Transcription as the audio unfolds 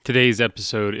Today's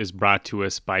episode is brought to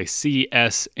us by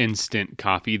CS Instant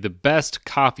Coffee, the best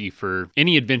coffee for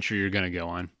any adventure you're going to go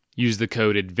on. Use the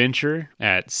code ADVENTURE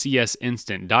at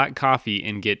csinstant.coffee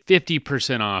and get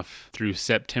 50% off through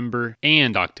September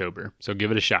and October. So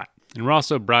give it a shot. And we're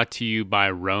also brought to you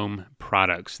by Roam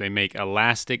Products. They make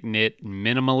elastic knit,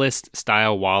 minimalist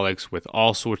style wallets with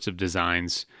all sorts of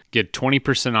designs. Get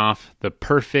 20% off the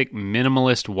perfect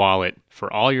minimalist wallet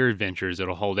for all your adventures.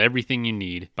 It'll hold everything you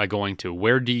need by going to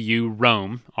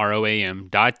wheredouroam,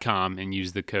 ROAM.com, and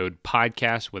use the code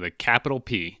podcast with a capital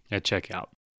P at checkout.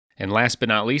 And last but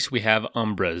not least, we have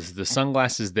Umbras, the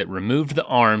sunglasses that removed the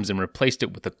arms and replaced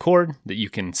it with a cord that you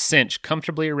can cinch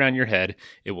comfortably around your head.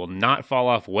 It will not fall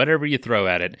off whatever you throw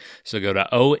at it. So go to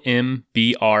ombraz.com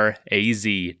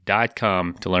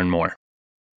to learn more.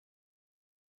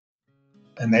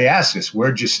 And they asked us,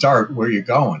 where'd you start? Where you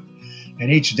going? And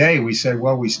each day we said,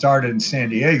 well, we started in San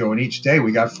Diego. And each day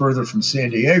we got further from San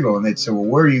Diego. And they'd say, well,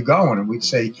 where are you going? And we'd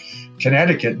say,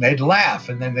 Connecticut. And they'd laugh.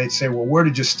 And then they'd say, well, where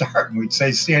did you start? And we'd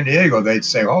say, San Diego. They'd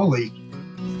say, holy.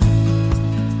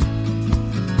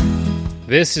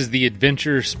 This is the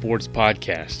Adventure Sports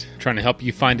Podcast, trying to help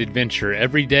you find adventure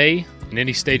every day in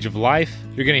any stage of life.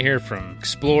 You're going to hear from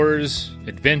explorers,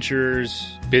 adventurers,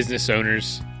 business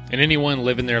owners, and anyone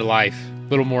living their life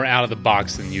a little more out of the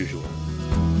box than usual.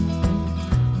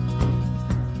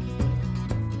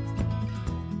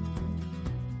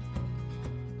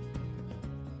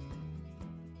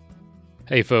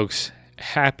 Hey folks,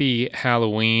 happy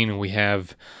Halloween. We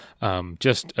have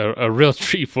just a real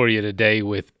treat for you today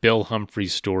with Bill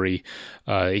Humphrey's story.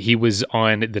 He was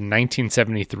on the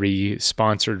 1973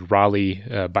 sponsored Raleigh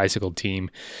bicycle team,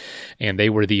 and they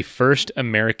were the first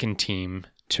American team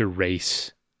to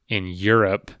race in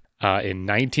Europe in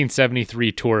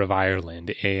 1973 Tour of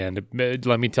Ireland. And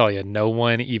let me tell you, no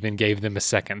one even gave them a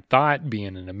second thought,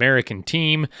 being an American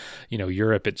team. You know,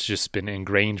 Europe, it's just been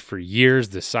ingrained for years,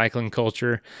 the cycling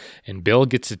culture. And Bill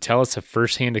gets to tell us a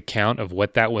firsthand account of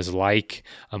what that was like,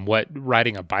 what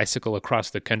riding a bicycle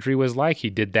across the country was like. He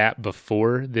did that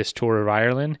before this Tour of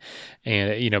Ireland.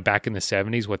 And, you know, back in the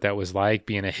 70s, what that was like,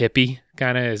 being a hippie,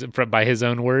 kind of by his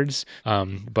own words.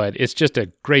 But it's just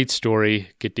a great story.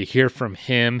 Get to hear from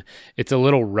him. It's a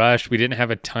little rushed. We didn't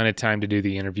have a ton of time to do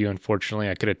the interview, unfortunately.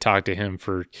 I could have talked to him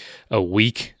for a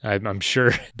week, I'm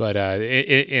sure. But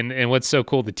and what's so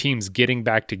cool, the team's getting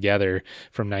back together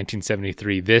from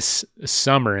 1973. This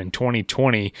summer in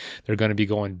 2020, they're going to be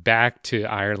going back to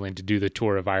Ireland to do the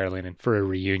Tour of Ireland and for a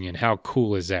reunion. How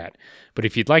cool is that? But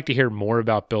if you'd like to hear more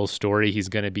about Bill's story, he's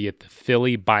going to be at the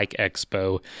Philly Bike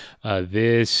Expo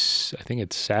this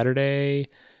Saturday,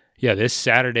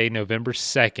 November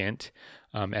 2nd,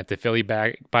 at the Philly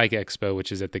Bike Expo,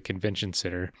 which is at the Convention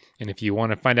Center. And if you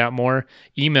want to find out more,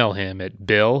 email him at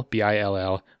Bill,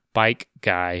 B-I-L-L,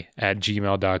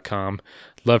 bikeguy@gmail.com.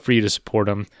 Love for you to support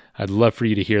him. I'd love for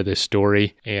you to hear this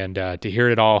story and to hear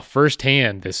it all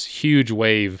firsthand, this huge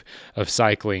wave of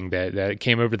cycling that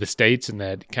came over the States and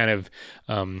that kind of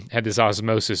had this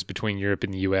osmosis between Europe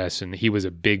and the U.S., and he was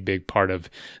a big, big part of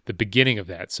the beginning of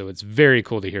that. So it's very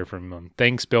cool to hear from him.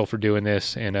 Thanks, Bill, for doing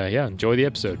this, and enjoy the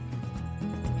episode.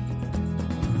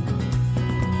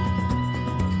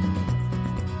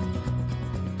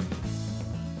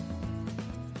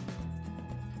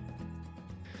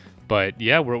 But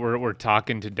yeah, we're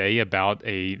talking today about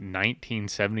a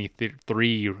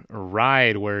 1973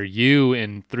 ride where you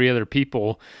and three other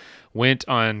people went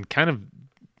on kind of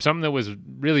something that was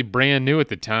really brand new at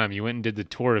the time. You went and did the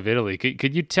Tour of Italy.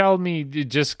 Could you tell me,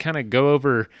 just kind of go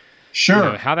over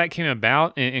Sure. How that came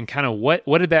about and kind of what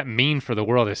did that mean for the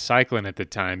world of cycling at the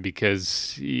time?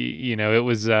 Because, it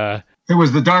was... It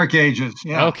was the Dark Ages.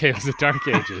 Yeah. Okay, it was the Dark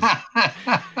Ages.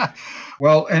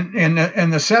 Well, in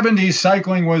the 70s,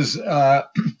 cycling was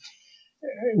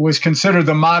considered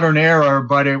the modern era,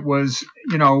 but it was,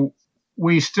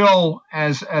 we still,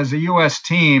 as a U.S.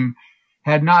 team,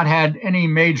 had not had any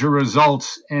major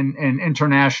results in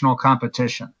international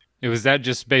competition. Was that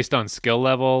just based on skill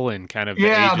level and kind of the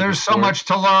age of there's the sport? So much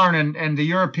to learn, and the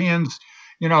Europeans,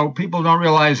 people don't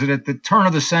realize that at the turn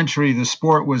of the century, the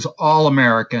sport was all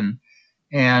American.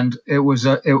 And it was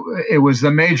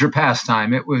the major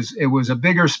pastime. It was a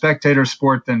bigger spectator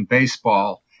sport than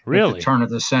baseball. Really? At the turn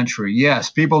of the century. Yes,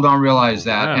 people don't realize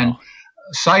that. Wow. And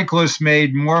cyclists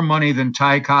made more money than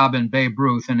Ty Cobb and Babe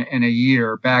Ruth in a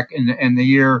year back in the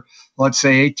year, let's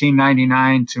say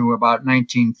 1899 to about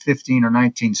 1915 or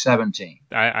 1917.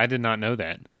 I did not know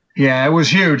that. Yeah, it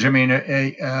was huge. I mean,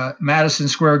 Madison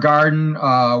Square Garden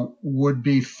would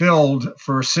be filled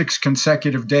for 6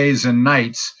 consecutive days and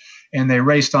nights. And they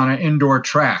raced on an indoor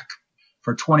track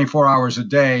for 24 hours a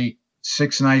day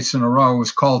 6 nights in a row. It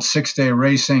was called 6 Day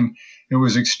Racing. It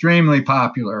was extremely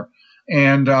popular.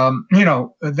 And,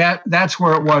 that's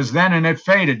where it was then, and it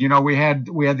faded. We had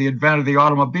the advent of the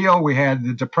automobile, we had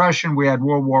the Depression, we had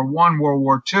World War I, World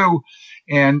War II,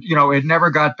 and, it never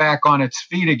got back on its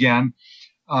feet again.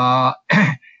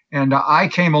 And I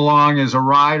came along as a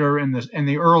rider in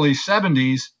the early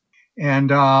 70s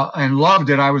and loved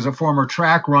it. I was a former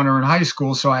track runner in high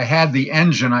school, so I had the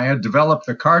engine. I had developed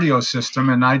the cardio system,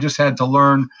 and I just had to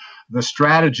learn the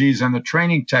strategies and the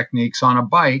training techniques on a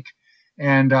bike.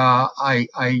 And I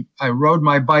rode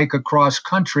my bike across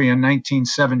country in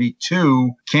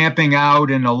 1972, camping out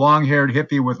in a long-haired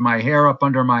hippie with my hair up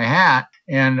under my hat.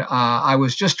 And I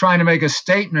was just trying to make a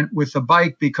statement with the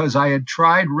bike because I had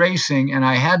tried racing and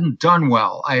I hadn't done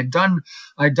well. I'd done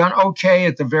okay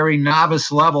at the very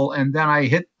novice level, and then I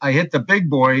hit the big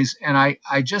boys, and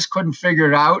I just couldn't figure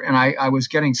it out, and I was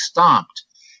getting stomped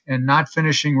and not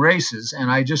finishing races. And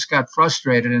I just got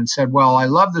frustrated and said, well, I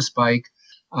love this bike.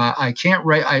 I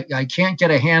can't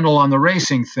get a handle on the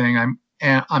racing thing.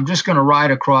 I'm just going to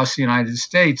ride across the United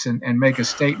States and make a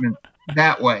statement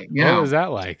that way. What was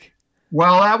that like?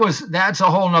 Well, that's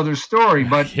a whole nother story.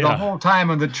 But The whole time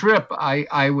of the trip,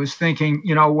 I was thinking,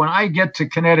 when I get to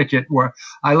Connecticut, where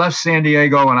I left San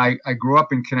Diego and I grew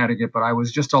up in Connecticut, but I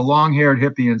was just a long-haired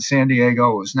hippie in San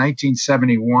Diego. It was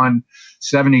 1971,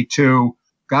 72.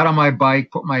 Got on my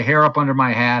bike, put my hair up under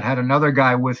my hat, had another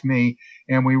guy with me,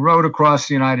 and we rode across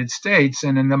the United States.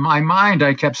 And in my mind,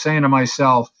 I kept saying to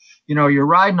myself, you're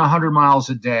riding 100 miles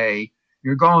a day.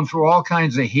 You're going through all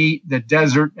kinds of heat, the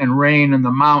desert and rain and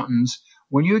the mountains.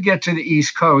 When you get to the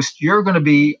East Coast, you're going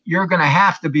to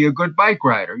have to be a good bike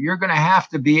rider. You're going to have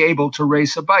to be able to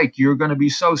race a bike. You're going to be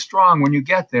so strong when you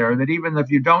get there that even if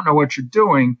you don't know what you're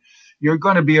doing, you're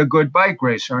going to be a good bike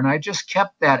racer. And I just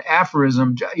kept that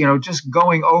aphorism, just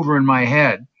going over in my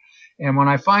head. And when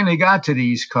I finally got to the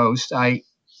East Coast, I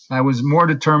was more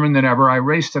determined than ever. I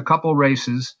raced a couple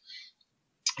races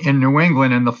in New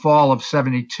England in the fall of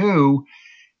 72,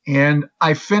 and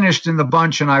I finished in the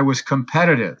bunch, and I was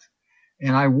competitive.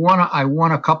 And I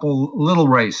won a couple little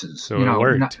races. So it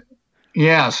worked.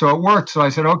 So it worked. So I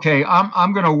said, okay,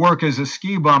 I'm going to work as a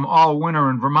ski bum all winter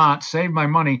in Vermont, save my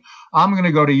money. I'm going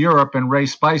to go to Europe and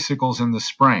race bicycles in the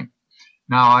spring.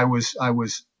 Now I was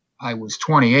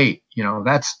 28.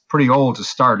 That's pretty old to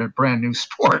start a brand new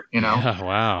sport. Yeah,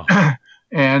 wow.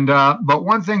 And but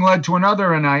one thing led to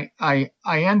another, and I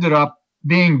ended up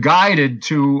being guided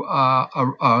to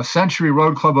a Century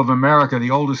Road Club of America,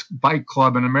 the oldest bike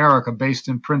club in America, based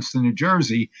in Princeton, New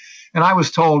Jersey. And I was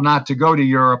told not to go to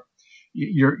Europe.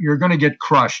 You're going to get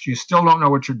crushed. You still don't know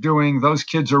what you're doing. Those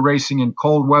kids are racing in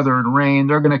cold weather and rain.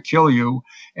 They're going to kill you,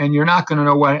 and you're not going to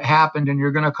know what happened, and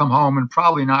you're going to come home and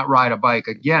probably not ride a bike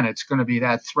again. It's going to be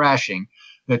that thrashing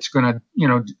that's going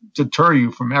to, deter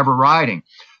you from ever riding.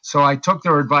 So I took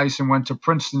their advice and went to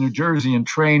Princeton, New Jersey, and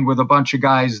trained with a bunch of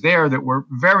guys there that were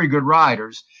very good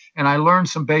riders. And I learned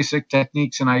some basic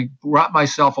techniques, and I brought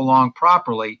myself along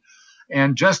properly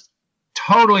and just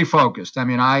totally focused. I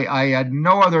mean, I had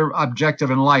no other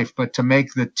objective in life but to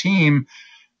make the team.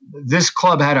 This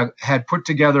club had put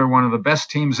together one of the best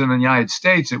teams in the United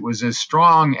States. It was as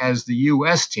strong as the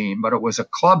U.S. team, but it was a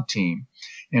club team.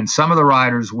 And some of the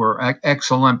riders were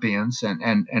ex-Olympians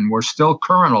and were still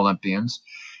current Olympians.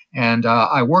 And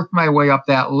I worked my way up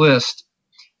that list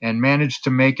and managed to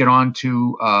make it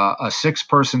onto a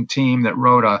 6-person team that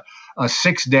rode a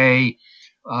 6-day,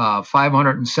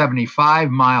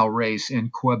 575-mile race in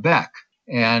Quebec.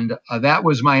 And that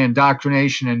was my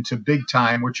indoctrination into big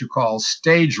time, what you call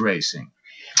stage racing,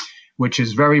 which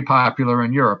is very popular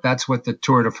in Europe. That's what the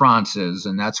Tour de France is,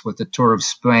 and that's what the Tour of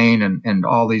Spain and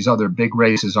all these other big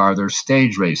races are. They're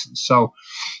stage races. So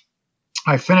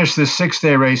I finished this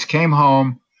 6-day race, came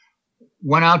home,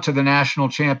 went out to the national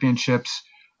championships,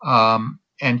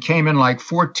 and came in like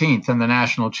 14th in the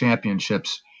national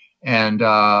championships. And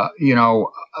the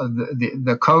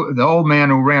old man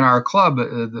who ran our club,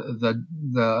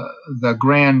 the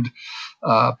grand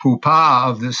poopah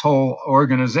of this whole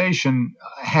organization,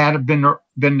 had been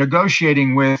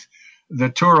negotiating with the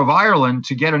Tour of Ireland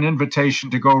to get an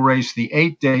invitation to go race the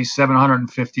 8-day,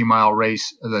 750-mile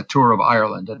race, the Tour of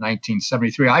Ireland in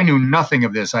 1973. I knew nothing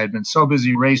of this. I had been so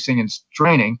busy racing and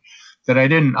training that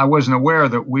I wasn't aware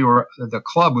that the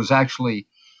club was actually,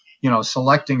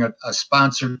 selecting a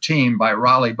sponsored team by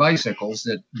Raleigh Bicycles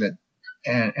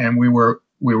and we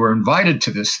were invited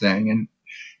to this thing.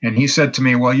 And he said to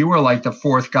me, well, you were like the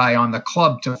 4th guy on the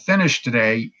club to finish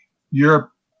today.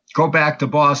 Go back to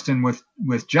Boston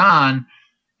with John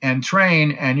and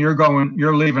train, and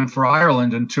you're leaving for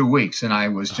Ireland in 2 weeks. And I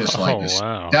was just like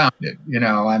astounded,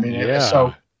 I mean,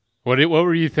 so what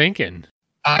were you thinking?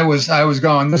 I was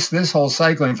going, this whole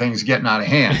cycling thing is getting out of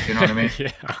hand. You know what I mean?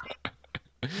 Yeah.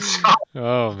 So,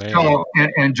 oh man. So,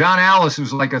 and John Alice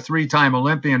was like a 3-time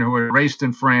Olympian who had raced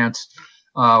in France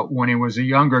when he was a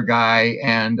younger guy,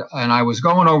 and I was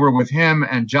going over with him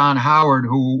and John Howard,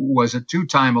 who was a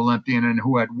 2-time Olympian and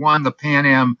who had won the Pan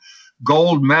Am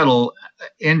gold medal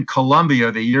in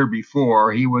Colombia the year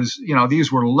before. He was,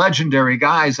 these were legendary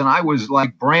guys, and I was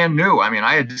like brand new. I mean,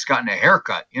 I had just gotten a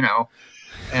haircut,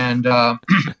 and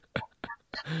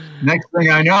next thing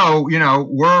I know,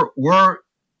 we're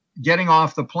getting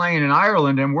off the plane in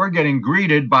Ireland, and we're getting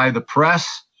greeted by the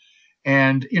press.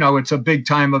 And, it's a big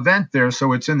time event there.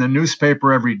 So it's in the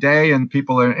newspaper every day, and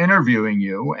people are interviewing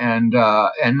you and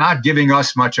not giving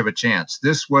us much of a chance.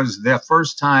 This was the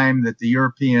first time that the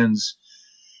Europeans,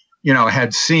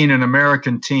 had seen an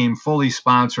American team fully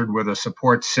sponsored with a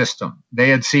support system. They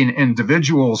had seen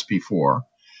individuals before.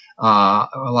 A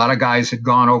lot of guys had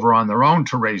gone over on their own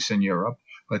to race in Europe,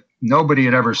 but nobody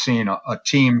had ever seen a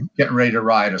team getting ready to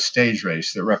ride a stage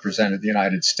race that represented the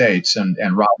United States and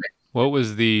robbing. What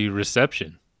was the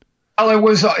reception? Well,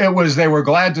 it was. They were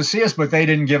glad to see us, but they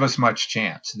didn't give us much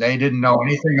chance. They didn't know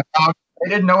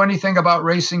anything about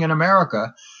racing in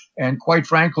America, and quite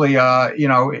frankly,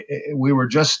 we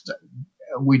just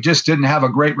didn't have a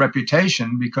great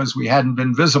reputation because we hadn't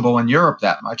been visible in Europe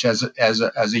that much as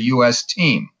a U.S.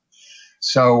 team.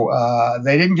 So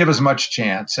they didn't give us much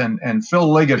chance. And Phil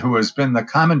Liggett, who has been the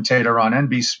commentator on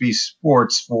NBC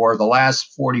Sports for the last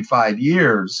 45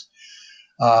 years.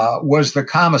 Was the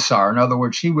commissar. In other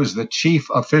words, he was the chief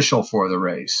official for the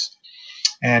race.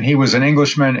 And he was an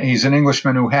Englishman. He's an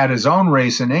Englishman who had his own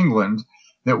race in England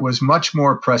that was much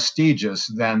more prestigious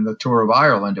than the Tour of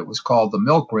Ireland. It was called the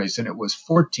Milk Race, and it was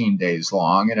 14 days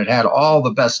long, and it had all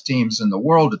the best teams in the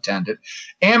world attend it.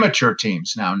 Amateur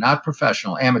teams now, not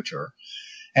professional, amateur.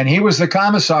 And he was the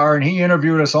commissar, and he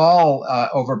interviewed us all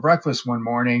over breakfast one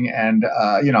morning. And,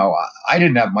 I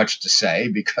didn't have much to say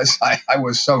because I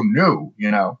was so new,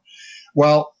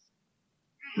 Well,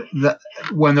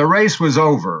 when the race was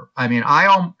over, I mean,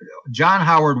 John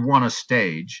Howard won a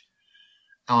stage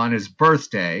on his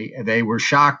birthday. They were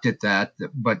shocked at that.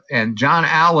 And John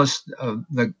Alice,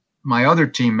 my other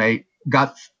teammate,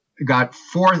 got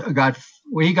fourth, he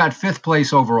got 5th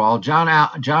place overall. John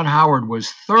Howard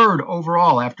was 3rd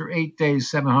overall after 8 days,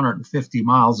 750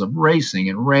 miles of racing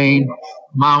in rain,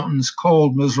 mountains,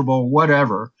 cold, miserable,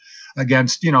 whatever,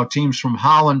 against, teams from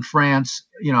Holland, France,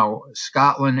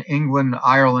 Scotland, England,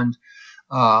 Ireland.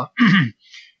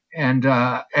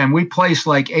 And we placed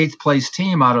like 8th place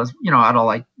team out of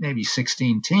like maybe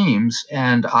 16 teams.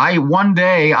 And one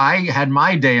day I had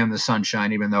my day in the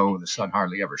sunshine, even though the sun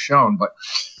hardly ever shone, but,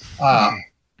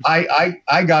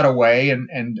 I got away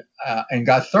and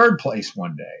got 3rd place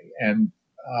one day. And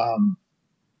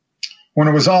when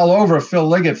it was all over, Phil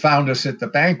Liggett found us at the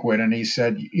banquet, and he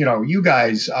said, you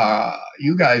guys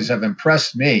have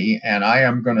impressed me, and I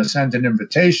am going to send an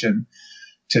invitation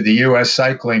to the U.S.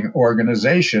 Cycling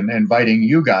Organization, inviting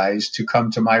you guys to come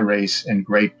to my race in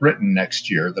Great Britain next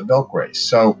year, the Milk Race.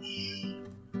 So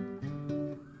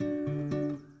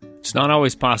it's not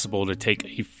always possible to take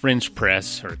a French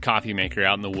press or a coffee maker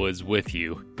out in the woods with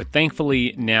you, but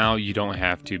thankfully now you don't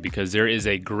have to because there is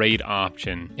a great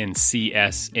option in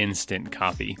CS Instant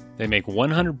Coffee. They make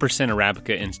 100%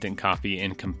 Arabica instant coffee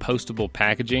in compostable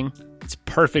packaging. It's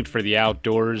perfect for the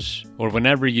outdoors or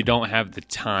whenever you don't have the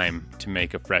time to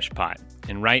make a fresh pot.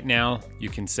 And right now, you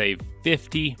can save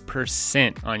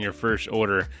 50% on your first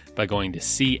order by going to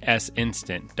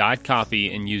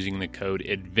csinstant.coffee and using the code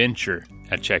ADVENTURE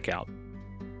at checkout.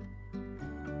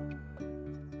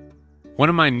 One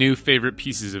of my new favorite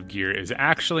pieces of gear is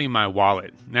actually my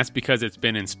wallet, and that's because it's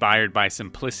been inspired by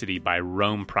Simplicity by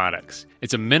Roam Products.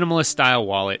 It's a minimalist style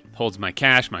wallet, holds my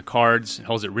cash, my cards,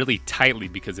 holds it really tightly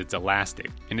because it's elastic,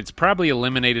 and it's probably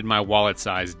eliminated my wallet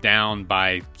size down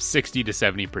by 60 to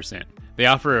 70%. They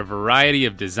offer a variety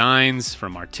of designs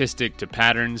from artistic to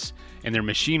patterns, and they're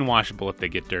machine washable if they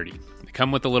get dirty. They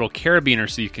come with a little carabiner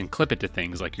so you can clip it to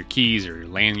things like your keys or your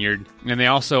lanyard. And they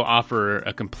also offer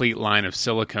a complete line of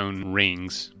silicone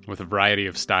rings with a variety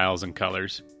of styles and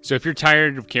colors. So if you're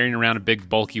tired of carrying around a big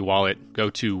bulky wallet, go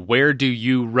to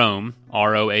wheredoyouroam,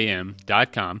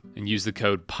 ROAM.com, and use the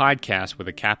code PODCAST with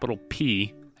a capital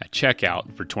P at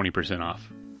checkout for 20% off.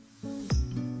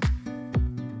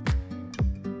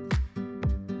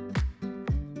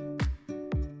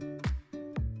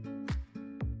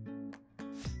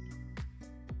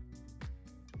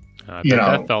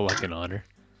 That felt like an honor.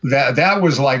 that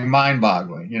was like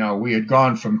mind-boggling. We had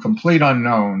gone from complete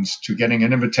unknowns to getting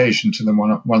an invitation to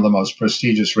one of the most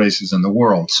prestigious races in the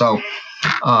world. So,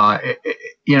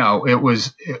 it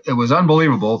was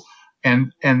unbelievable.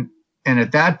 And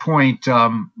at that point,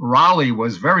 Raleigh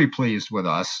was very pleased with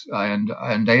us, and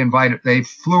they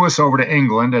flew us over to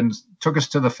England and took us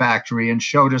to the factory and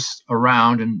showed us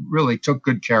around and really took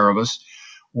good care of us,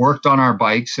 worked on our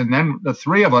bikes. And then the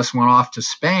three of us went off to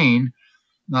Spain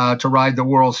to ride the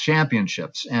World's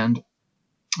Championships, and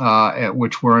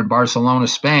which were in Barcelona,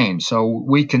 Spain. So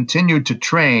we continued to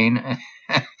train,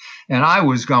 and I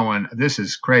was going, this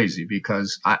is crazy,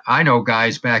 because I know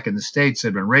guys back in the States that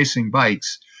had been racing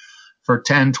bikes for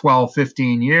 10, 12,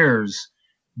 15 years,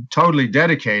 totally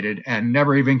dedicated, and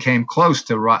never even came close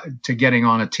to getting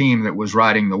on a team that was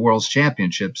riding the World's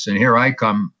Championships. And here I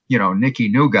come, Nicky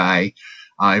new guy.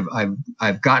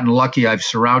 I've gotten lucky. I've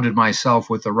surrounded myself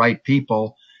with the right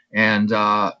people, and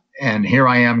here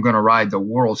I am going to ride the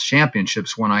World's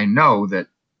Championships when I know that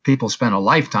people spend a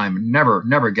lifetime and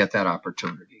never get that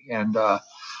opportunity. And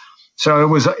so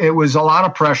it was a lot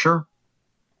of pressure,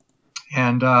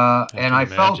 and I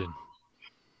felt.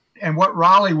 And what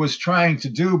Raleigh was trying to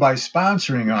do by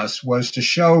sponsoring us was to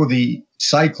show the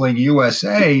Cycling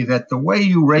USA that the way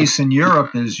you race in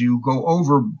Europe is you go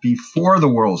over before the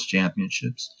World's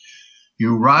Championships.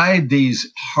 You ride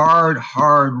these hard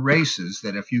races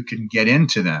that if you can get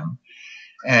into them,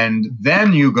 and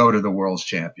then you go to the World's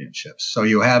Championships. So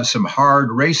you have some hard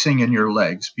racing in your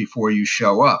legs before you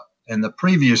show up. In the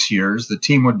previous years, the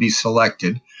team would be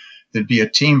selected. There'd be a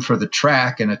team for the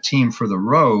track and a team for the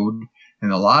road.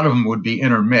 And a lot of them would be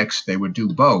intermixed. They would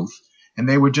do both. And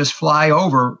they would just fly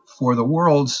over for the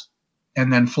Worlds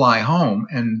and then fly home.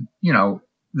 And,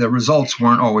 the results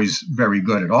weren't always very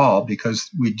good at all because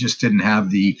we just didn't have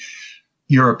the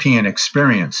European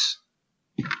experience.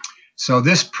 So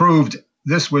this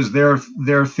was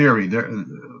their theory.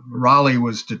 Raleigh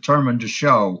was determined to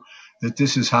show that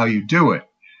this is how you do it.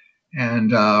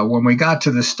 And when we got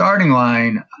to the starting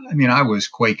line, I was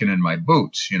quaking in my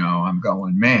boots. I'm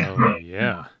going, man. Oh,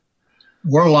 yeah.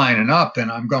 We're lining up,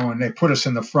 and I'm going, they put us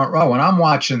in the front row, and I'm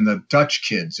watching the Dutch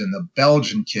kids and the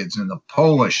Belgian kids and the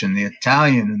Polish and the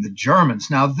Italian and the Germans.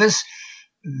 Now,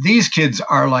 these kids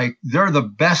are like, they're the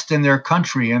best in their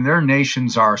country, and their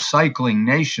nations are cycling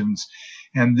nations.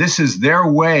 And this is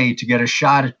their way to get a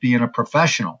shot at being a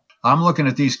professional. I'm looking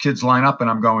at these kids line up, and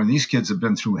I'm going, these kids have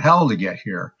been through hell to get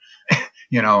here.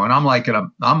 And I'm like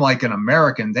an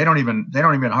American. They don't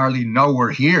even hardly know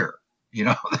we're here.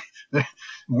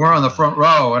 We're on the front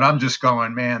row, and I'm just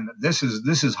going, man, this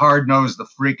is hard-nosed the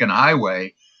freaking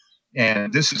highway,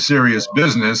 and this is serious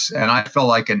business. And I felt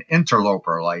like an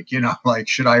interloper, like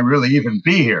should I really even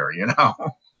be here?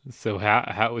 So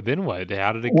how then what?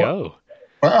 How did it go?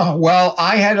 Well,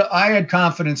 I had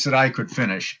confidence that I could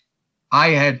finish. I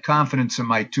had confidence that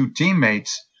my two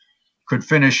teammates could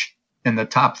finish in the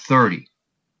top 30,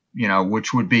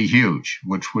 which would be huge,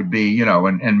 which would be,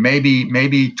 and maybe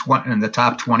in the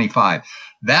top 25.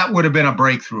 That would have been a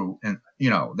breakthrough, and,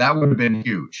 that would have been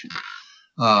huge.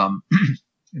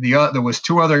 There was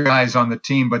two other guys on the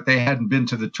team, but they hadn't been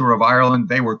to the Tour of Ireland.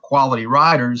 They were quality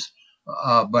riders,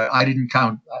 but I didn't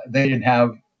count. They didn't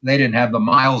have the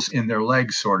miles in their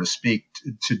legs, so to speak,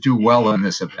 to do well in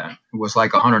this event. It was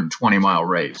like a 120-mile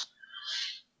race.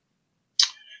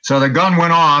 So the gun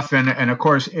went off, and of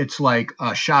course, it's like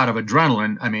a shot of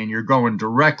adrenaline. You're going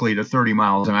directly to 30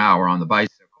 miles an hour on the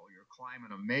bicycle. You're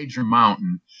climbing a major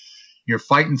mountain. You're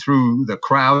fighting through the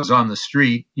crowds on the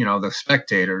street, the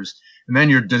spectators. And then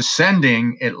you're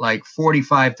descending at like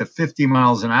 45 to 50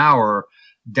 miles an hour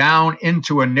down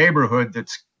into a neighborhood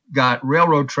that's got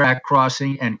railroad track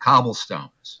crossing and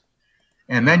cobblestones.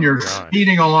 And then you're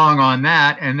speeding along on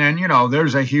that. And then,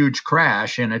 there's a huge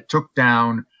crash, and it took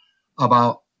down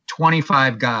about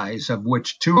 25 guys, of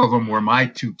which two of them were my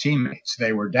two teammates.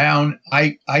 They were down.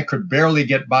 I could barely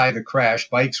get by the crash.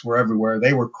 Bikes were everywhere.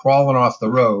 They were crawling off the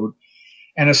road.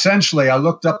 And essentially, I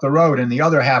looked up the road, and the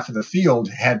other half of the field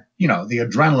had, the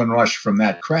adrenaline rush from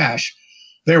that crash.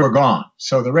 They were gone.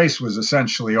 So the race was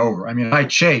essentially over. I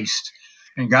chased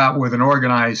and got with an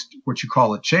organized, what you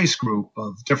call a chase group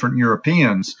of different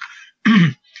Europeans.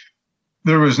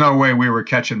 There was no way we were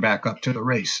catching back up to the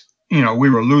race. We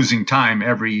were losing time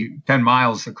every 10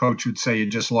 miles. The coach would say, you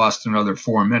just lost another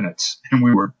 4 minutes. And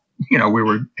we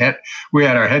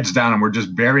had our heads down and we're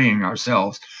just burying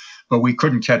ourselves, but we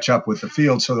couldn't catch up with the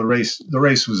field. So the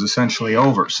race was essentially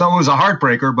over. So it was a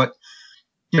heartbreaker, but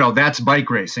that's bike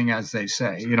racing, as they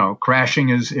say. Crashing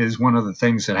is one of the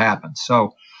things that happens.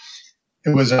 So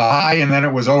it was a high, and then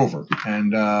it was over.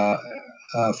 And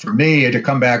for me to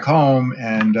come back home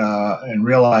and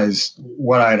realize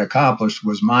what I had accomplished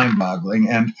was mind-boggling.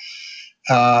 And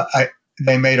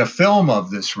they made a film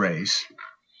of this race,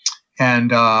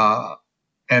 and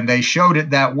they showed it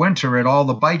that winter at all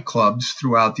the bike clubs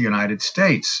throughout the United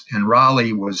States. And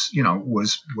Raleigh was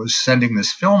sending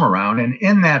this film around, and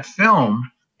in that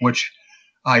film, which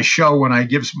I show when I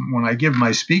give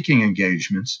my speaking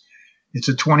engagements, it's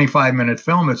a 25-minute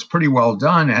film. It's pretty well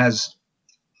done. It has,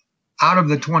 out of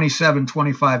the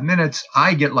 25 minutes,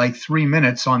 I get like 3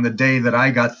 minutes on the day that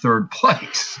I got third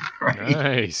place. Right?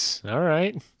 Nice. All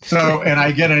right. So, and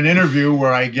I get an interview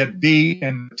where I get beat,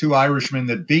 and 2 Irishmen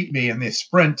that beat me in the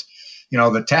sprint,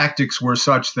 the tactics were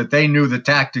such that they knew the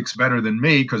tactics better than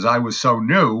me because I was so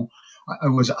new.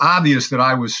 It was obvious that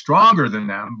I was stronger than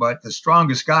them, but the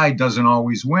strongest guy doesn't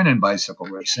always win in bicycle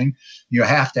racing. You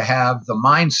have to have the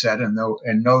mindset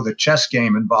and know the chess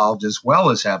game involved as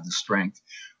well as have the strength.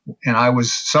 And I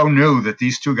was so new that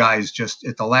these 2 guys just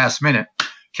at the last minute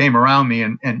came around me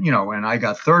and I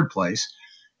got third place.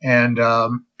 And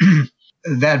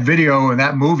that video and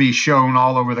that movie shown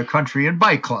all over the country in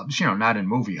bike clubs, not in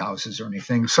movie houses or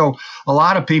anything. So a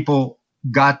lot of people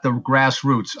got the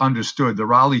grassroots, understood. The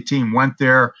Raleigh team went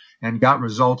there and got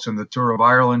results in the Tour of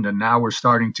Ireland, and now we're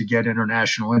starting to get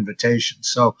international invitations.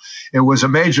 So it was a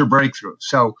major breakthrough.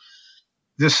 So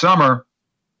this summer,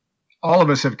 all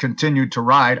of us have continued to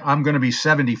ride. I'm going to be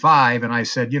 75, and I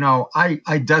said,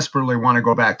 I desperately want to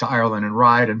go back to Ireland and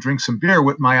ride and drink some beer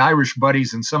with my Irish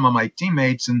buddies and some of my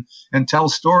teammates and tell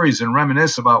stories and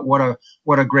reminisce about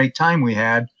what a great time we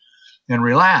had and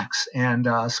relax. And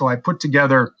so I put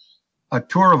together a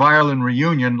Tour of Ireland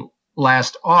reunion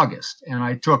last August, and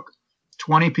I took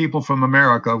 20 people from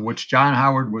America, which John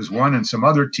Howard was one, and some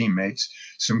other teammates,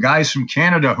 some guys from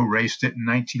Canada who raced it in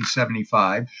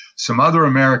 1975, some other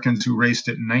Americans who raced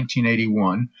it in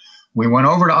 1981. We went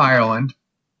over to Ireland,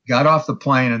 got off the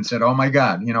plane and said, oh my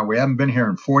God, we haven't been here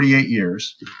in 48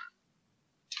 years.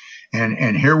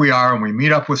 And here we are, and we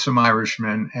meet up with some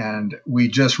Irishmen, and we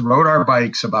just rode our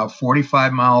bikes about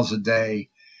 45 miles a day,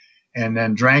 and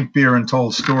then drank beer and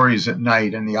told stories at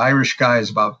night. And the Irish guys,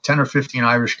 about 10 or 15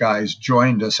 Irish guys,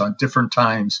 joined us on different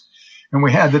times. And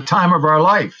we had the time of our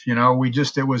life.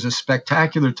 It was a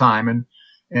spectacular time.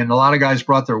 And a lot of guys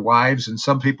brought their wives, and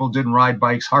some people didn't ride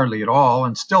bikes hardly at all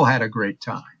and still had a great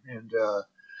time.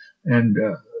 And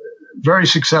very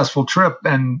successful trip.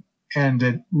 And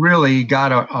it really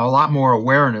got a lot more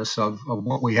awareness of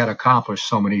what we had accomplished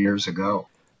so many years ago.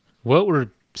 What were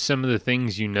some of the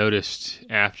things you noticed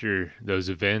after those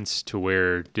events to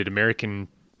where did American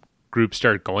groups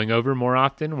start going over more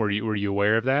often? Were you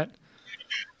aware of that?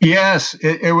 Yes,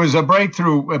 it was a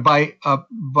breakthrough by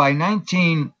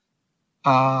 19.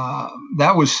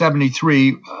 That was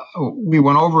 73. We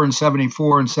went over in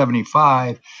 74 and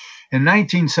 75. In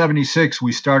 1976,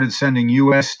 we started sending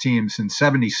U.S. teams. In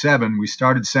 77, we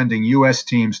started sending U.S.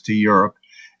 teams to Europe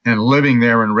and living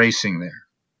there and racing there.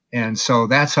 And so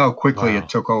that's how quickly it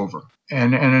took over.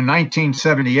 And in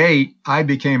 1978, I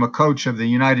became a coach of the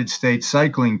United States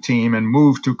cycling team and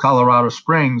moved to Colorado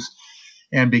Springs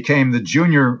and became the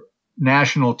junior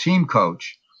national team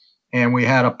coach. And we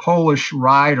had a Polish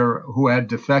rider who had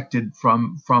defected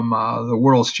from the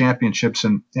World's Championships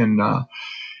in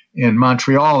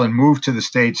Montreal and moved to the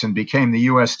States and became the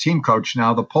U.S. team coach.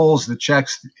 Now, the Poles, the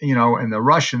Czechs, and the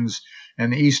Russians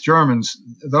and the East Germans,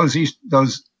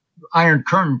 those Iron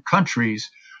Curtain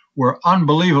countries were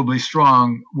unbelievably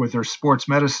strong with their sports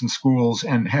medicine schools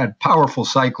and had powerful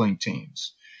cycling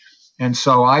teams. And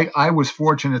so I was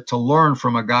fortunate to learn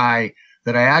from a guy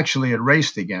that I actually had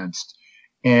raced against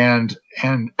and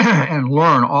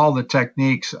learn all the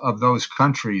techniques of those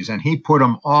countries. And he put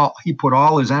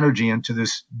all his energy into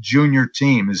this junior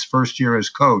team, his first year as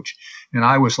coach. And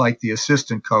I was like the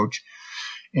assistant coach.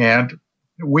 And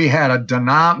we had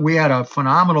a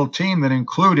phenomenal team that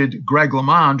included Greg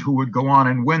LeMond, who would go on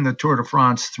and win the Tour de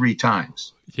France 3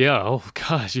 times. Yeah. Oh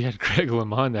gosh, you had Greg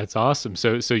LeMond. That's awesome.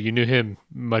 So you knew him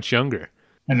much younger.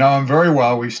 I know him very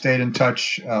well. We've stayed in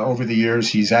touch over the years.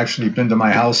 He's actually been to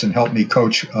my house and helped me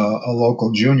coach a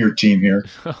local junior team here.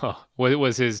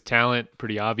 Was his talent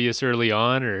pretty obvious early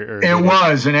on, or it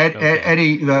was? And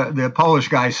Eddie, the Polish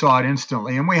guy, saw it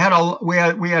instantly. And we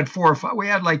had 4 or 5. We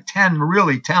had like 10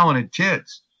 really talented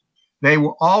kids. They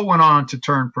all went on to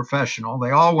turn professional.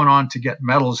 They all went on to get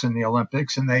medals in the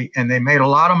Olympics, and they made a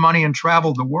lot of money and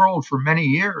traveled the world for many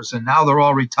years. And now they're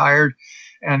all retired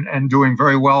and doing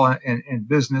very well in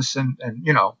business and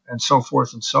so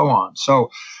forth and so on. So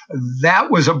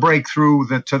that was a breakthrough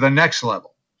to the next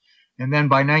level. And then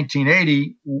by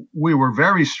 1980, we were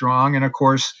very strong. And of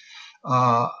course,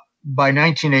 by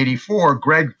 1984,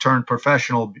 Greg turned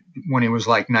professional when he was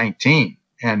like 19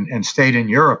 and stayed in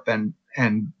Europe.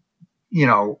 And, you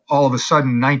know, all of a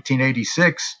sudden,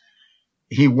 1986,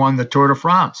 he won the Tour de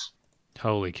France.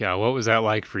 Holy cow. What was that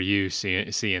like for you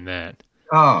seeing that?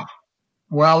 Oh,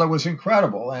 well, it was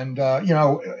incredible. And, you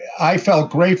know, I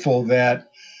felt grateful that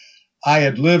I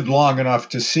had lived long enough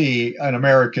to see an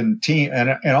American team.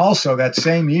 And also that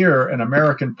same year, an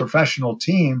American professional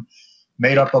team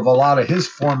made up of a lot of his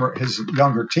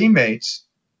younger teammates,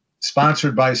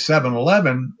 sponsored by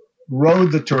 7-Eleven,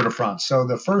 rode the Tour de France. So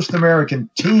the first American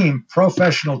team,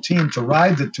 professional team to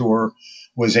ride the Tour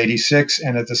was 86.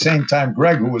 And at the same time,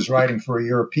 Greg, who was riding for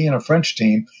a French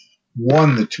team,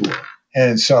 won the Tour.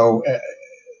 And so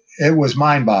it was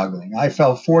mind-boggling. I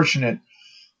felt fortunate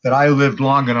that I lived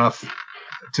long enough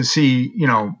to see, you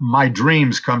know, my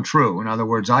dreams come true. In other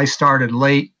words, I started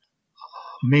late.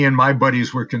 Me and my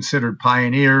buddies were considered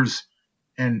pioneers,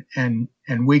 and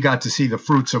we got to see the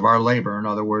fruits of our labor. In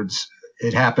other words,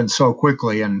 it happened so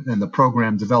quickly, and the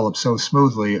program developed so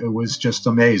smoothly. It was just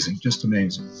amazing, just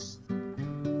amazing.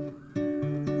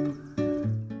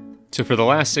 So for the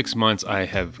last 6 months, I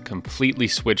have completely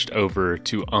switched over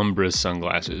to Umbra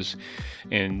sunglasses.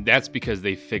 And that's because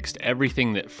they fixed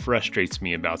everything that frustrates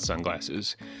me about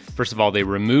sunglasses. First of all, they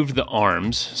removed the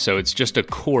arms, so it's just a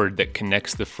cord that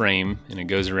connects the frame and it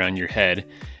goes around your head.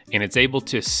 And it's able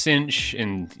to cinch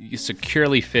and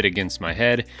securely fit against my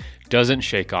head. Doesn't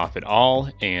shake off at all,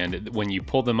 and when you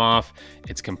pull them off,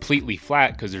 it's completely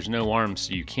flat because there's no arms,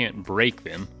 so you can't break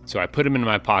them. So I put them in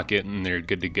my pocket and they're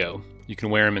good to go. You can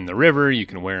wear them in the river, you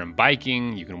can wear them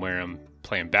biking, you can wear them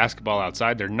playing basketball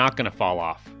outside. They're not going to fall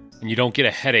off. And you don't get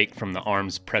a headache from the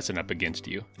arms pressing up against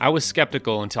you. I was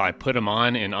skeptical until I put them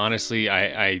on, and honestly,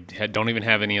 I don't even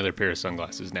have any other pair of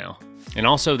sunglasses now. And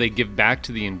also, they give back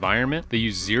to the environment. They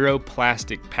use zero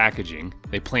plastic packaging.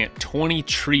 They plant 20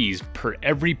 trees per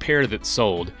every pair that's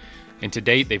sold. And to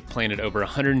date, they've planted over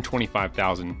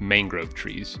 125,000 mangrove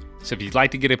trees. So if you'd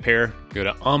like to get a pair, go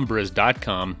to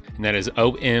ombraz.com, and that is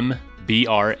OMBRAZ.com.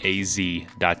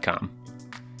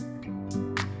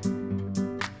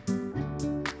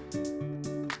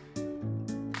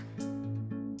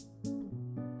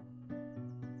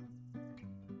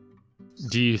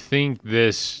 Do you think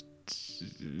this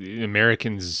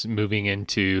Americans moving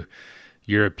into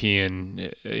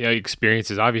European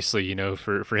experiences, obviously, you know,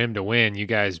 for him to win, you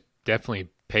guys definitely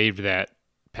paved that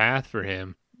path for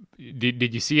him.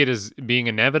 Did you see it as being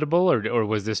inevitable, or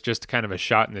was this just kind of a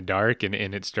shot in the dark and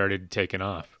it started taking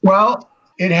off? Well,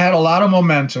 it had a lot of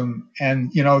momentum, and,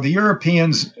 you know, the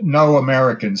Europeans know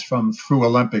Americans through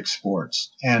Olympic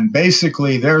sports. And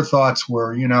basically their thoughts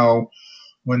were, you know,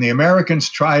 when the Americans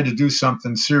try to do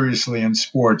something seriously in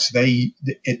sports, they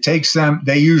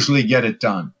usually get it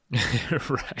done.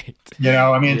 Right. You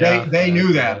know, I mean, they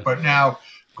knew that. But now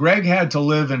Greg had to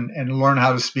live and learn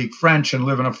how to speak French and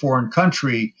live in a foreign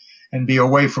country and be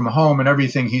away from home and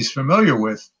everything he's familiar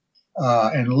with,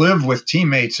 and live with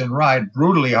teammates and ride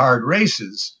brutally hard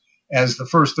races as the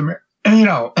first, one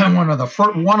of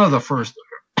the first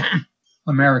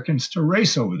Americans to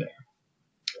race over there.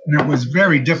 And it was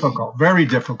very difficult,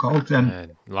 and a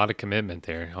lot of commitment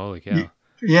there. Holy cow.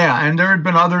 Yeah, and there had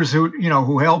been others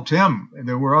who helped him.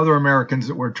 There were other Americans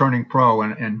that were turning pro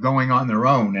and going on their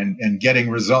own and getting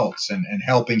results and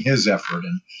helping his effort.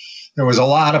 And there was a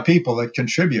lot of people that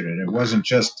contributed. It wasn't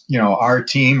just, you know, our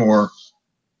team or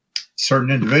certain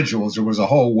individuals. There was a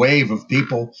whole wave of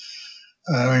people,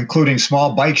 including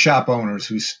small bike shop owners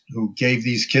who gave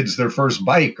these kids their first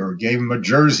bike or gave them a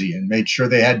jersey and made sure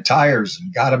they had tires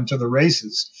and got them to the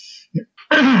races.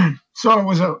 So it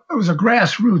was a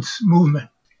grassroots movement.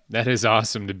 That is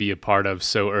awesome to be a part of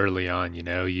so early on. You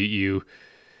know, you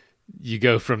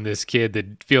go from this kid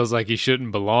that feels like he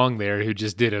shouldn't belong there, who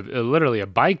just did literally a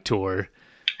bike tour,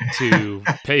 to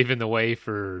paving the way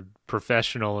for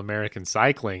professional American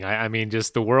cycling. I mean,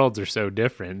 just the worlds are so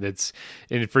different.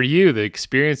 And for you, the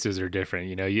experiences are different.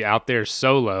 You know, you out there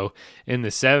solo in the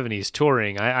 70s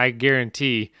touring. I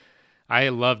guarantee I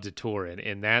loved to tour it,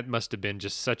 and that must have been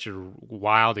just such a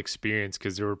wild experience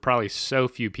because there were probably so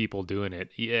few people doing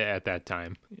it at that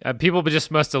time. People just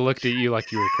must have looked at you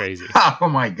like you were crazy. Oh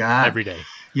my God! Every day.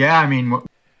 Yeah, I mean,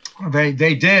 they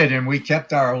did, and we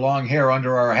kept our long hair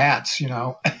under our hats, you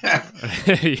know.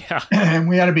 Yeah. And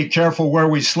we had to be careful where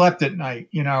we slept at night.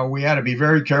 You know, we had to be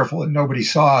very careful that nobody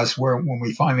saw us when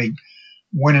we finally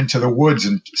went into the woods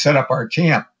and set up our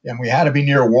camp. And we had to be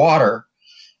near water.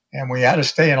 And we had to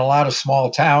stay in a lot of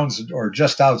small towns or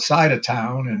just outside of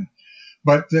town.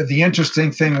 But the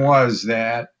interesting thing was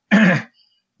that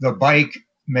the bike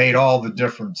made all the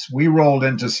difference. We rolled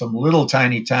into some little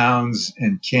tiny towns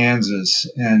in Kansas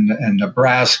and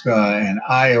Nebraska and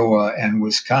Iowa and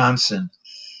Wisconsin.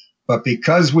 But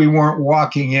because we weren't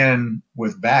walking in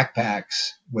with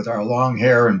backpacks with our long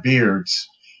hair and beards,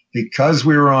 because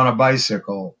we were on a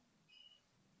bicycle,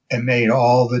 it made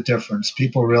all the difference.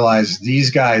 People realized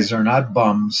these guys are not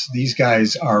bums. These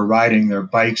guys are riding their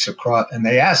bikes across. And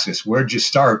they asked us, where'd you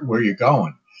start? Where are you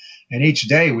going? And each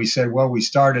day we said, well, we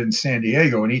started in San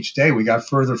Diego. And each day we got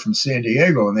further from San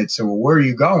Diego. And they'd say, well, where are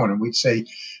you going? And we'd say,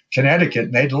 Connecticut.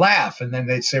 And they'd laugh. And then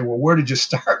they'd say, well, where did you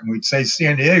start? And we'd say,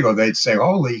 San Diego. They'd say,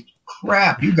 holy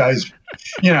crap, you guys,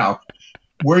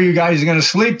 where are you guys going to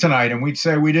sleep tonight? And we'd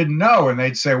say, we didn't know. And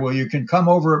they'd say, well, you can come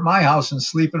over at my house and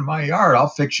sleep in my yard. I'll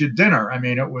fix you dinner. I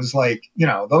mean, it was like,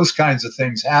 those kinds of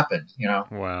things happened,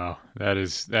 Wow. That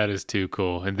is too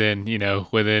cool. And then,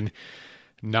 within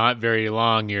not very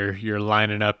long, you're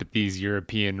lining up at these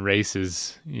European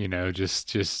races,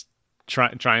 just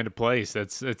trying to place.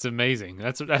 That's amazing.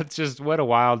 That's just what a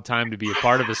wild time to be a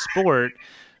part of a sport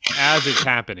as it's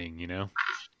happening,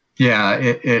 Yeah,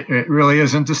 it really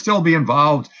is. And to still be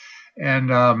involved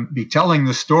and be telling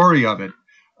the story of it.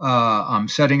 I'm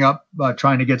setting up,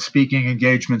 trying to get speaking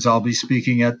engagements. I'll be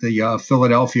speaking at the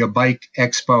Philadelphia Bike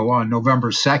Expo on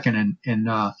November 2nd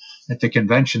at the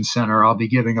Convention Center. I'll be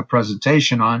giving a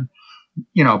presentation on,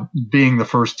 being the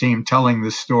first team, telling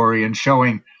the story and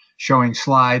showing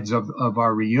slides of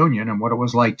our reunion and what it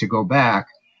was like to go back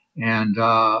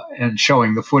and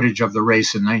showing the footage of the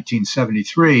race in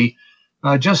 1973.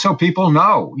 Just so people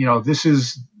know, this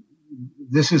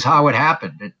is how it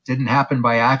happened. It didn't happen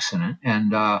by accident,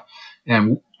 and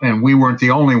we weren't the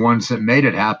only ones that made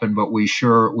it happen. But we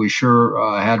sure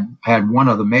had one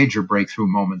of the major breakthrough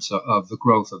moments of the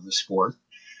growth of the sport.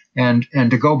 And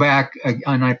to go back,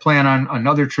 and I plan on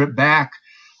another trip back,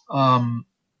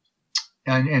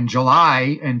 in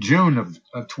July and June of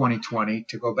 2020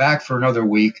 to go back for another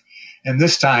week, and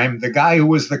this time the guy who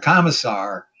was the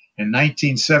commissar in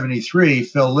 1973,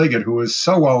 Phil Liggett, who is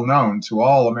so well known to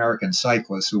all American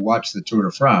cyclists who watch the Tour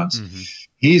de France,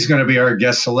 he's going to be our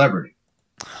guest celebrity.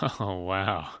 Oh,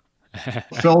 wow.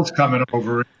 Phil's coming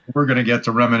over. We're going to get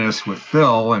to reminisce with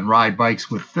Phil and ride bikes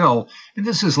with Phil. And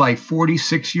this is like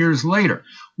 46 years later.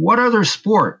 What other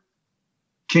sport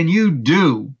can you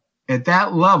do at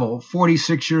that level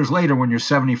 46 years later when you're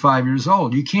 75 years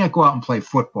old? You can't go out and play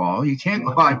football. You can't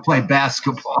go out and play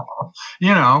basketball,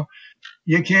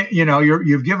 You can't,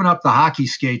 you've given up the hockey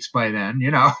skates by then,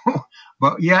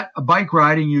 but yet a bike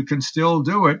riding, you can still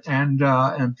do it.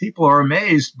 And people are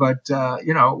amazed, but,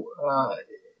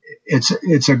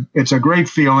 it's a great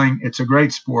feeling. It's a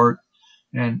great sport.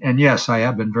 And yes, I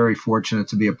have been very fortunate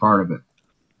to be a part of it.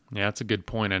 Yeah, that's a good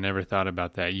point. I never thought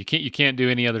about that. You can't do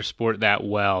any other sport that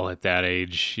well at that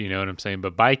age. You know what I'm saying?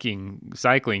 But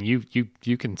cycling,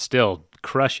 you can still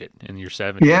crush it in your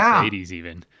 70s, 80s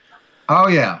even. Oh,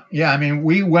 yeah. Yeah. I mean,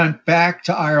 we went back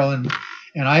to Ireland,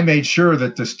 and I made sure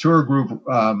that this tour group,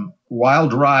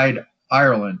 Wild Ride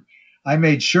Ireland, I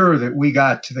made sure that we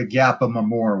got to the Gap of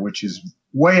Mamore, which is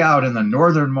way out in the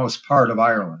northernmost part of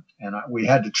Ireland. And we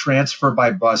had to transfer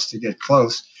by bus to get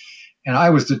close. And I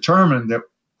was determined that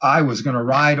I was going to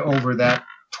ride over that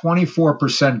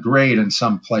 24% grade in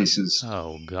some places.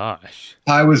 Oh, gosh.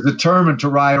 I was determined to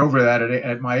ride over that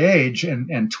at my age,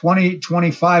 and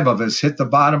 25 of us hit the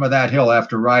bottom of that hill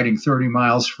after riding 30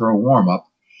 miles for a warm-up.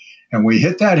 And we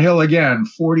hit that hill again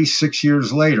 46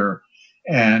 years later,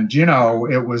 and,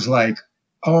 it was like,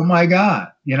 oh, my God,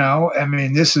 I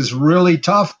mean, this is really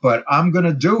tough, but I'm going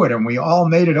to do it. And we all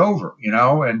made it over,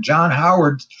 and John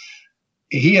Howard,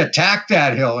 he attacked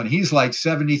that hill, and he's like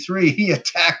 73. He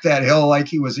attacked that hill like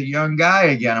he was a young guy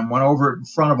again and went over it in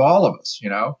front of all of us,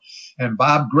 And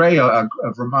Bob Gray, a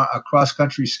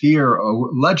cross-country skier,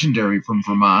 legendary from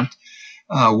Vermont,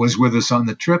 was with us on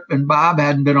the trip. And Bob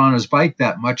hadn't been on his bike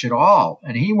that much at all.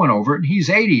 And he went over it, and he's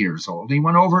 80 years old. He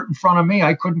went over it in front of me.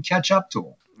 I couldn't catch up to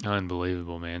him.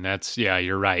 Unbelievable, man.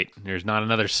 You're right. There's not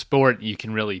another sport you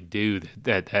can really do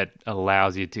that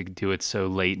allows you to do it so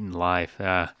late in life.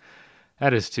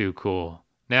 That is too cool.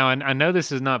 Now, I know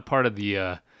this is not part of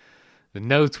the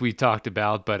notes we talked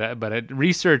about, but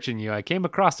researching you, I came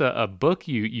across a book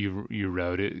you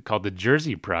wrote called The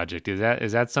Jersey Project. Is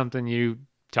that something you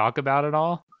talk about at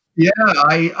all? Yeah,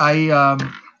 I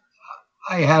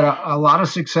had a lot of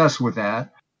success with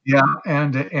that. Yeah,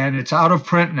 and it's out of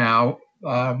print now.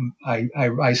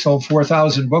 I sold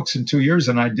 4,000 books in 2 years,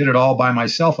 and I did it all by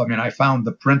myself. I mean, I found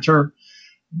the printer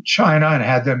in China and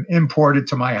had them imported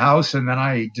to my house, and then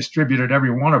I distributed every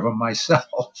one of them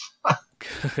myself.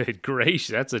 Good gracious,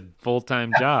 that's a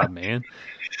full-time job, man.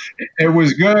 It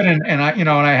was good, and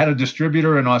I had a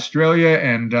distributor in Australia,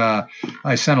 and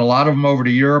I sent a lot of them over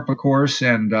to Europe, of course,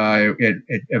 and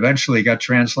it eventually got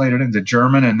translated into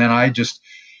German, and then I just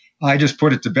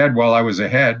put it to bed while I was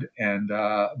ahead, and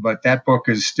but that book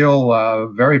is still a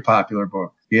very popular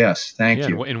book. Yes, thank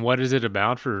you. And what is it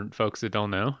about for folks that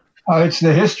don't know? It's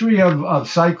the history of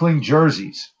cycling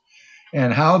jerseys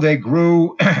and how they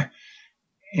grew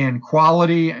in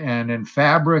quality and in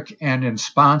fabric and in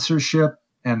sponsorship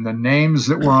and the names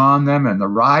that were on them and the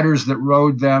riders that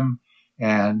rode them.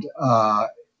 And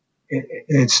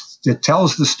it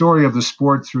tells the story of the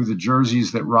sport through the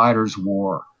jerseys that riders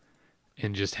wore.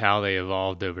 And just how they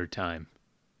evolved over time.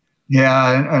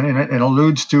 Yeah, and it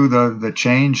alludes to the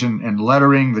change in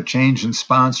lettering, the change in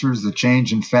sponsors, the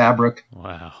change in fabric.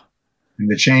 Wow. And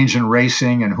the change in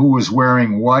racing and who was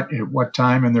wearing what at what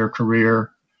time in their career.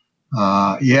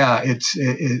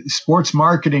 Sports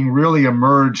marketing really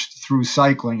emerged through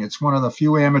cycling. It's one of the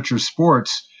few amateur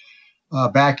sports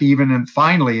back even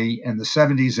finally in the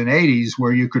 70s and 80s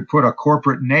where you could put a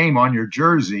corporate name on your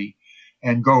jersey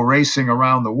and go racing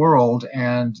around the world,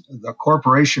 and the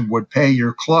corporation would pay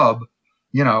your club,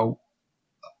 a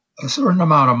certain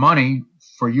amount of money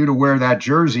for you to wear that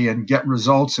jersey and get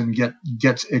results and get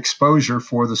exposure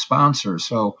for the sponsor.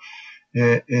 So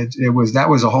that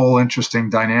was a whole interesting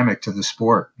dynamic to the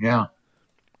sport. Yeah.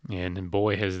 And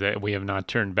boy, we have not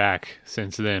turned back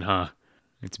since then, huh?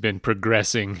 It's been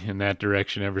progressing in that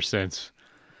direction ever since.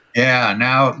 Yeah.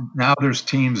 Now there's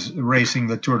teams racing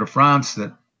the Tour de France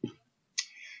that,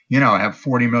 have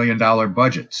 $40 million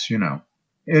budgets,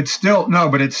 It's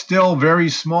still very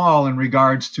small in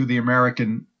regards to the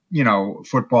American,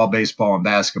 football, baseball, and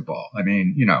basketball. I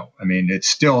mean, it's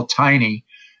still tiny,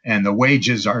 and the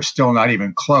wages are still not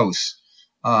even close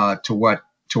to what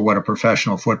a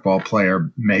professional football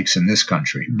player makes in this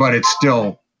country. But it's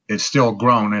still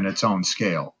grown in its own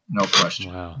scale, no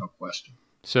question. Wow. No question.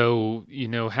 So,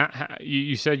 how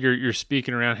you said you're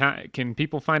speaking around. How can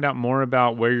people find out more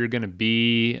about where you're going to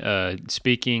be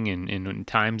speaking and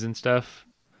times and stuff?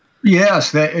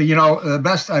 Yes, the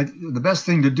best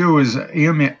thing to do is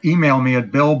email me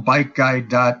at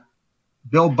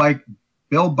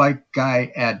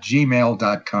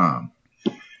billbikeguy@gmail.com.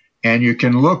 And you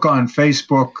can look on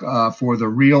Facebook for The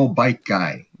Real Bike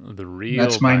Guy.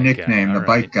 That's my nickname, The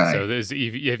Bike Guy. So have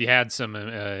you had some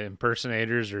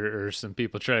impersonators or some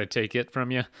people try to take it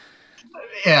from you?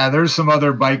 Yeah, there's some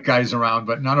other bike guys around,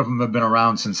 but none of them have been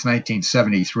around since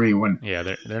 1973.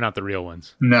 Yeah, they're not the real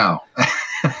ones. No.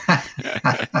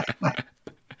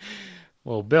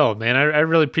 Well, Bill, man, I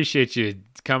really appreciate you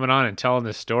coming on and telling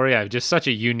this story. I have just such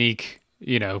a unique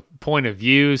point of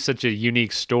view, such a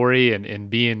unique story, and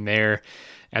being there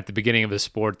at the beginning of a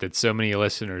sport that so many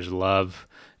listeners love.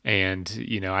 And,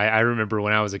 I remember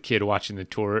when I was a kid watching the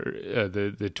Tour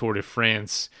de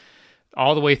France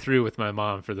all the way through with my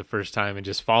mom for the first time and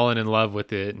just falling in love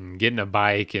with it and getting a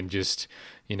bike and just,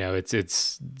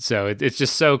 it's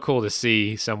just so cool to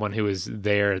see someone who was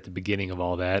there at the beginning of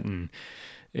all that and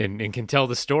can tell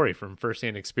the story from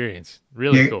firsthand experience.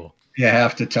 Really cool. You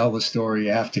have to tell the story.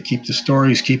 You have to keep the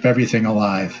stories, keep everything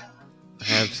alive.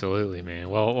 Absolutely, man.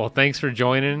 Well, thanks for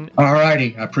joining. All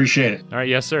righty. I appreciate it. All right.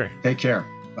 Yes, sir. Take care.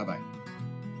 Bye-bye.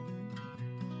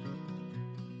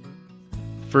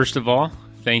 First of all,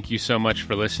 thank you so much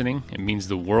for listening. It means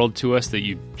the world to us that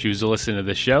you choose to listen to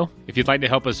this show. If you'd like to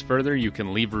help us further, you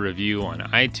can leave a review on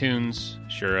iTunes,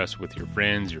 share us with your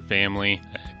friends, your family.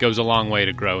 It goes a long way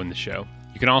to growing the show.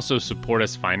 You can also support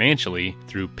us financially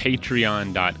through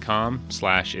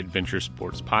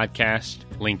patreon.com/adventuresportspodcast.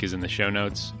 Link is in the show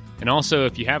notes. And also,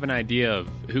 if you have an idea of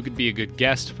who could be a good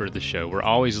guest for the show, we're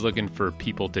always looking for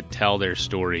people to tell their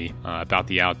story about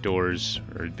the outdoors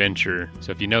or adventure.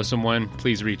 So if you know someone,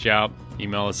 please reach out.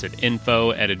 Email us at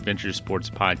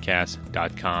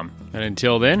info@adventuresportspodcast.com. And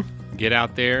until then, get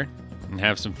out there and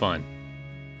have some fun.